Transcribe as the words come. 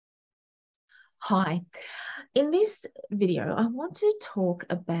Hi, in this video, I want to talk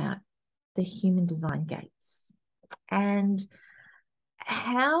about the human design gates and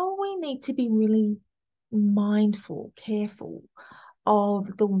how we need to be really mindful, careful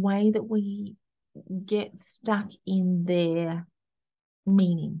of the way that we get stuck in their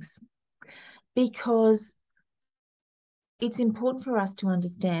meanings, because it's important for us to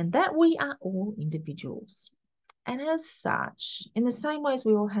understand that we are all individuals. And as such, in the same way as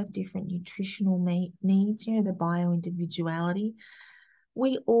we all have different nutritional needs, the bio-individuality,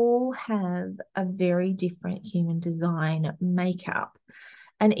 we all have a very different human design makeup.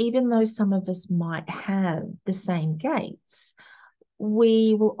 And even though some of us might have the same gates,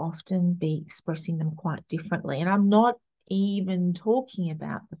 we will often be expressing them quite differently. And I'm not even talking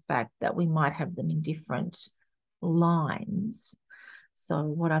about the fact that we might have them in different lines. So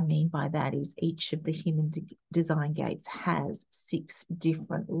what I mean by that is each of the human design gates has 6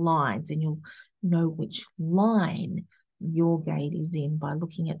 different lines, and you'll know which line your gate is in by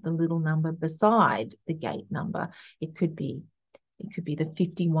looking at the little number beside the gate number. It could be the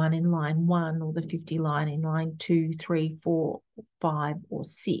 51 in line 1, or the 50 line in line 2, 3, 4, 5, or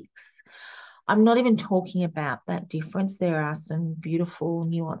 6. I'm not even talking about that difference. There are some beautiful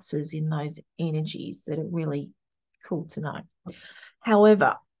nuances in those energies that are really cool to know.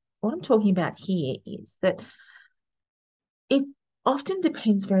 However, what I'm talking about here is that it often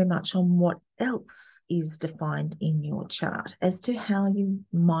depends very much on what else is defined in your chart as to how you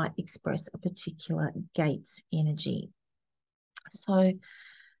might express a particular gate's energy. So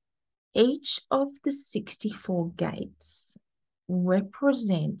each of the 64 gates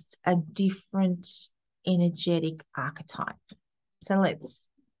represents a different energetic archetype. So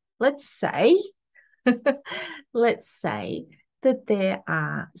let's say let's say that there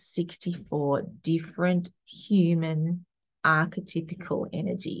are 64 different human archetypical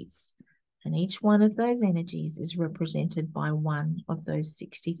energies, and each one of those energies is represented by one of those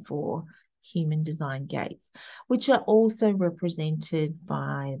 64 human design gates, which are also represented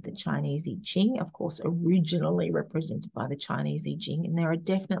by the Chinese I Ching, of course, originally represented by the Chinese I Ching. And there are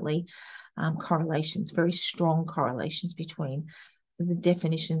definitely correlations, very strong correlations between the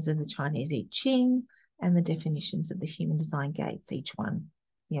definitions of the Chinese I Ching and the definitions of the human design gates. Each one,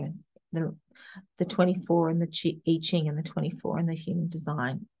 the 24 in the I Ching and the 24 in the human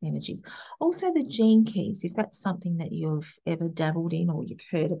design energies. Also the gene keys, if that's something that you've ever dabbled in or you've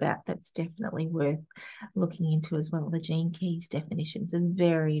heard about, that's definitely worth looking into as well. The gene keys definitions are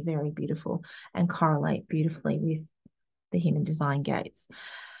very, very beautiful and correlate beautifully with the human design gates.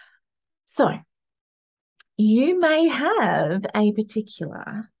 So you may have a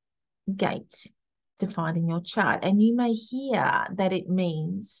particular gate defined in your chart, and you may hear that it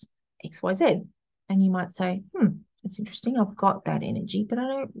means XYZ. And you might say, it's interesting, I've got that energy, but I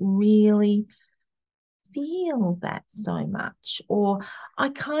don't really feel that so much. Or I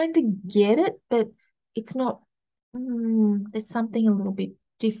kind of get it, but it's not, there's something a little bit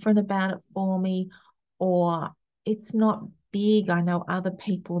different about it for me. Or it's not big. I know other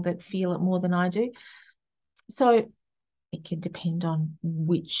people that feel it more than I do. So it can depend on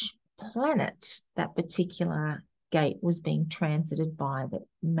which planet that particular gate was being transited by that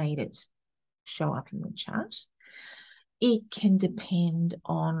made it show up in your chart. It can depend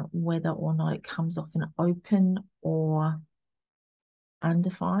on whether or not it comes off an open or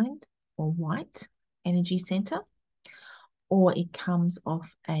undefined or white energy center, or it comes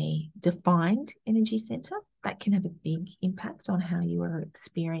off a defined energy center. That can have a big impact on how you are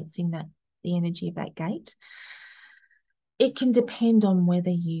experiencing the energy of that gate. It can depend on whether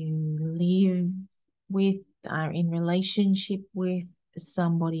you live with, are in relationship with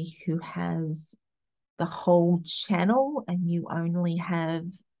somebody who has the whole channel and you only have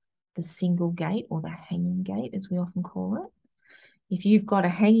the single gate, or the hanging gate, as we often call it. If you've got a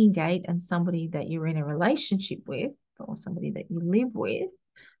hanging gate and somebody that you're in a relationship with, or somebody that you live with,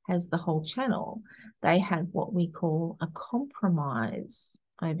 has the whole channel, they have what we call a compromise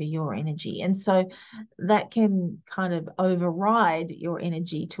over your energy. And so that can kind of override your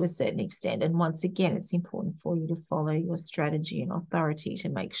energy to a certain extent. And once again, it's important for you to follow your strategy and authority to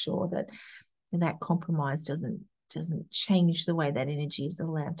make sure that that compromise doesn't change the way that energy is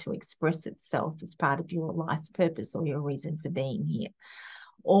allowed to express itself as part of your life purpose or your reason for being here.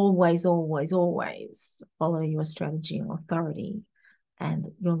 Always, always, always follow your strategy and authority, and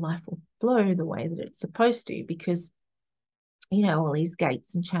your life will flow the way that it's supposed to, because all these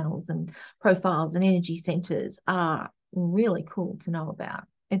gates and channels and profiles and energy centers are really cool to know about.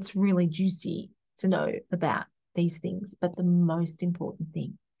 It's really juicy to know about these things, but the most important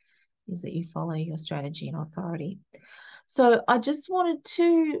thing is that you follow your strategy and authority. So I just wanted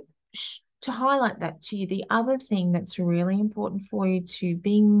to to highlight that to you, the other thing that's really important for you to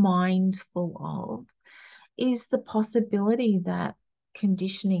be mindful of is the possibility that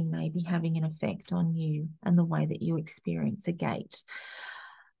conditioning may be having an effect on you and the way that you experience a gate.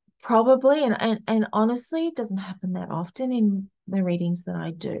 Probably, and honestly, it doesn't happen that often in the readings that I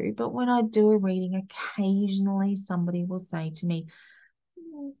do, but when I do a reading, occasionally somebody will say to me,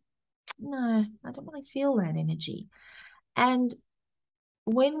 no, I don't really feel that energy. And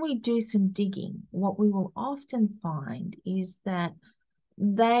when we do some digging, what we will often find is that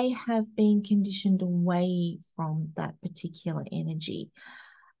they have been conditioned away from that particular energy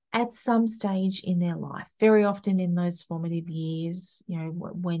at some stage in their life. Very often in those formative years,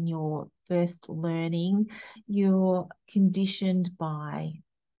 when you're first learning, you're conditioned by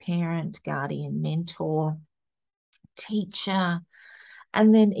parent, guardian, mentor, teacher,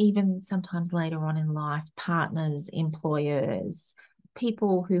 and then even sometimes later on in life, partners, employers,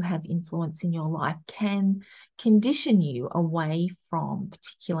 people who have influence in your life can condition you away from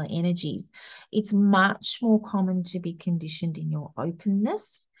particular energies. It's much more common to be conditioned in your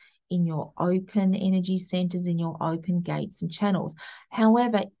openness, in your open energy centers, in your open gates and channels.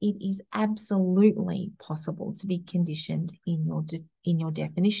 However, it is absolutely possible to be conditioned in your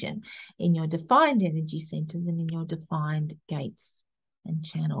definition, in your defined energy centers and in your defined gates and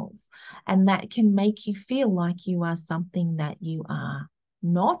channels. And that can make you feel like you are something that you are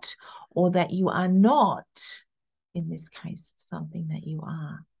not, or that you are not, in this case, something that you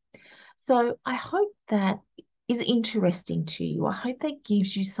are. So I hope that is interesting to you. I hope that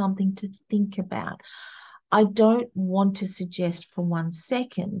gives you something to think about. I don't want to suggest for 1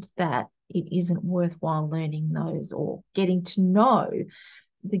 second that it isn't worthwhile learning those or getting to know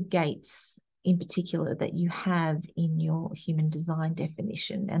the gates in particular that you have in your human design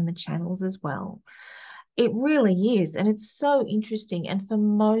definition and the channels as well. It really is. And it's so interesting. And for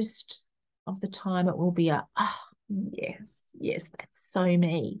most of the time, it will be yes, that's so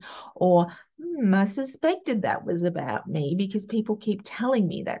me. Or, I suspected that was about me because people keep telling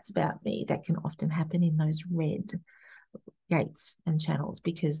me that's about me. That can often happen in those red gates and channels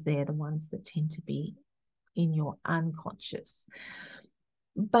because they're the ones that tend to be in your unconscious.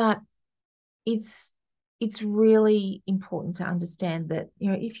 But it's really important to understand that,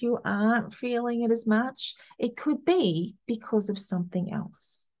 if you aren't feeling it as much, it could be because of something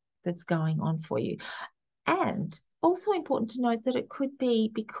else that's going on for you. And also important to note that it could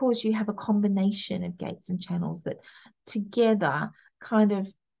be because you have a combination of gates and channels that together kind of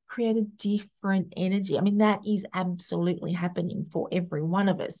create a different energy. I mean, that is absolutely happening for every one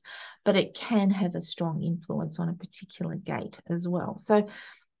of us, but it can have a strong influence on a particular gate as well. So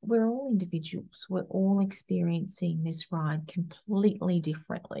we're all individuals. We're all experiencing this ride completely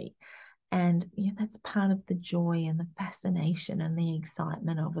differently. And that's part of the joy and the fascination and the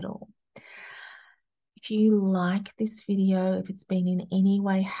excitement of it all. If you like this video, if it's been in any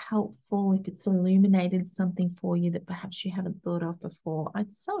way helpful, if it's illuminated something for you that perhaps you haven't thought of before,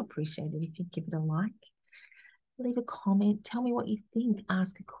 I'd so appreciate it if you'd give it a like. Leave a comment. Tell me what you think.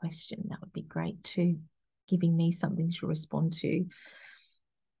 Ask a question. That would be great too. Giving me something to respond to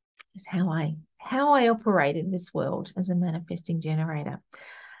is how I operate in this world as a manifesting generator.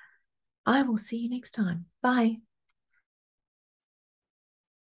 I will see you next time. Bye.